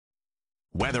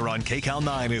Weather on KCAL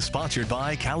 9 is sponsored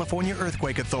by California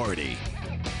Earthquake Authority.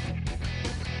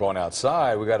 Going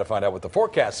outside, we got to find out what the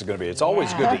forecast is going to be. It's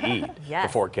always good to eat the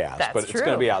forecast, but it's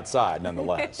going to be outside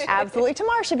nonetheless. Absolutely.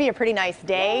 Tomorrow should be a pretty nice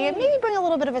day. Maybe bring a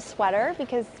little bit of a sweater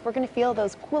because we're going to feel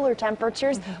those cooler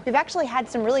temperatures. We've actually had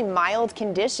some really mild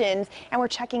conditions, and we're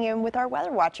checking in with our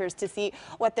weather watchers to see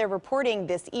what they're reporting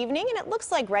this evening. And it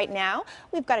looks like right now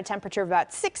we've got a temperature of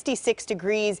about 66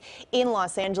 degrees in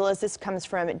Los Angeles. This comes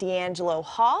from D'Angelo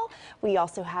Hall. We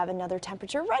also have another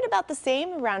temperature right about the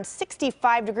same, around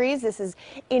 65 degrees. This is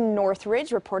in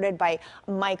Northridge, reported by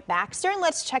Mike Baxter. And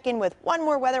let's check in with one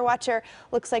more weather watcher.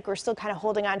 Looks like we're still kind of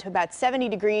holding on to about 70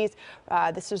 degrees.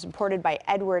 This was reported by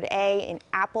Edward A. in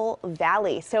Apple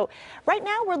Valley. So right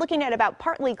now we're looking at about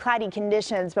partly cloudy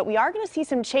conditions, but we are going to see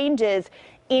some changes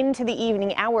into the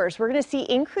evening hours. We're going to see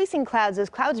increasing clouds. Those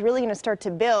clouds really going to start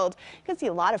to build. You can see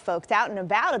a lot of folks out and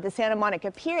about at the Santa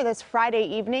Monica Pier this Friday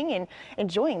evening and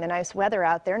enjoying the nice weather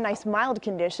out there. Nice mild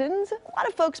conditions. A lot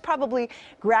of folks probably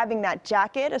grabbing that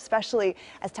jacket, especially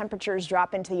as temperatures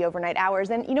drop into the overnight hours.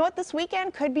 And you know what? This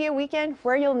weekend could be a weekend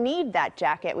where you'll need that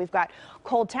jacket. We've got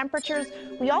cold temperatures.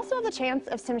 We also have a chance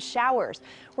of some showers.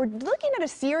 We're looking at a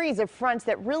series of fronts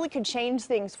that really could change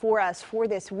things for us for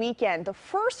this weekend. The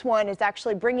first one is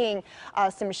actually bringing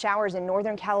some showers in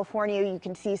Northern California. You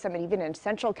can see some even in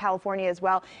Central California as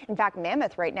well. In fact,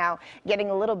 Mammoth right now getting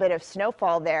a little bit of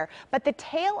snowfall there. But the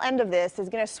tail end of this is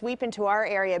going to sweep into our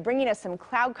area, bringing us some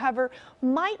cloud cover.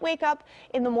 Might wake up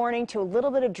in the morning to a little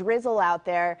bit of drizzle out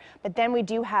there, but then we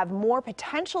do have more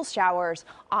potential showers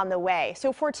on the way.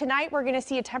 So for tonight, we're going to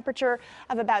see a temperature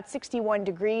of about 61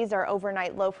 degrees. Our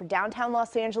overnight low for downtown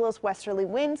Los Angeles, westerly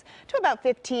winds to about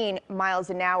 15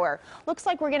 miles an hour. Looks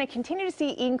like we're going to continue to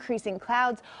see increasing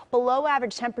clouds. Below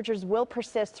average temperatures will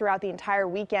persist throughout the entire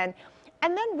weekend.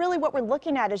 And then really what we're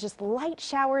looking at is just light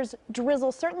showers,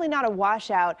 drizzle, certainly not a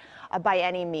washout by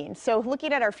any means. So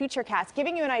looking at our future cast,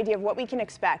 giving you an idea of what we can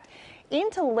expect.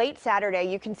 Into late Saturday,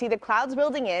 you can see the clouds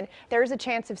building in. There is a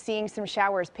chance of seeing some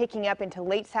showers picking up into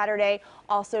late Saturday.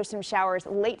 Also some showers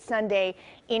late Sunday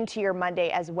into your Monday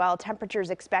as well. Temperatures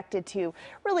expected to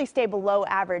really stay below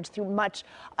average through much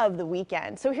of the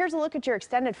weekend. So here's a look at your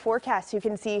extended forecast. You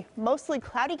can see mostly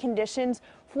cloudy conditions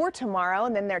for tomorrow,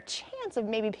 and then their chance of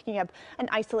maybe picking up an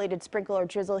isolated sprinkle or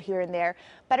drizzle here and there.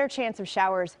 Better chance of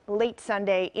showers late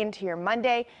Sunday into your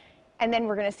Monday. And then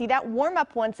we're going to see that warm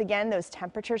up once again, those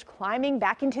temperatures climbing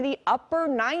back into the upper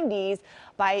 90s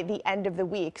by the end of the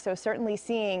week. So certainly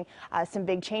seeing some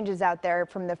big changes out there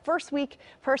from the first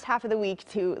half of the week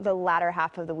to the latter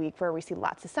half of the week, where we see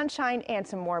lots of sunshine and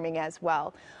some warming as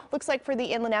well. Looks like for the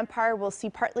Inland Empire, we'll see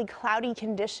partly cloudy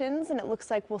conditions, and it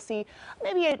looks like we'll see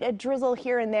maybe a drizzle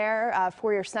here and there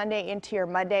for your Sunday into your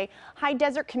Monday. High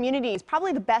desert communities,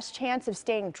 probably the best chance of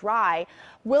staying dry.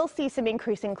 We'll see some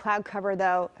increasing cloud cover,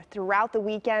 though, throughout the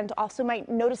weekend. Also might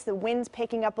notice the winds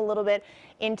picking up a little bit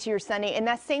into your Sunday, and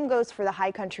that same goes for the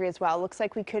high country as well. Looks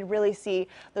like we could really see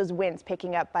those winds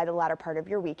picking up by the latter part of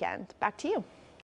your weekend. Back to you.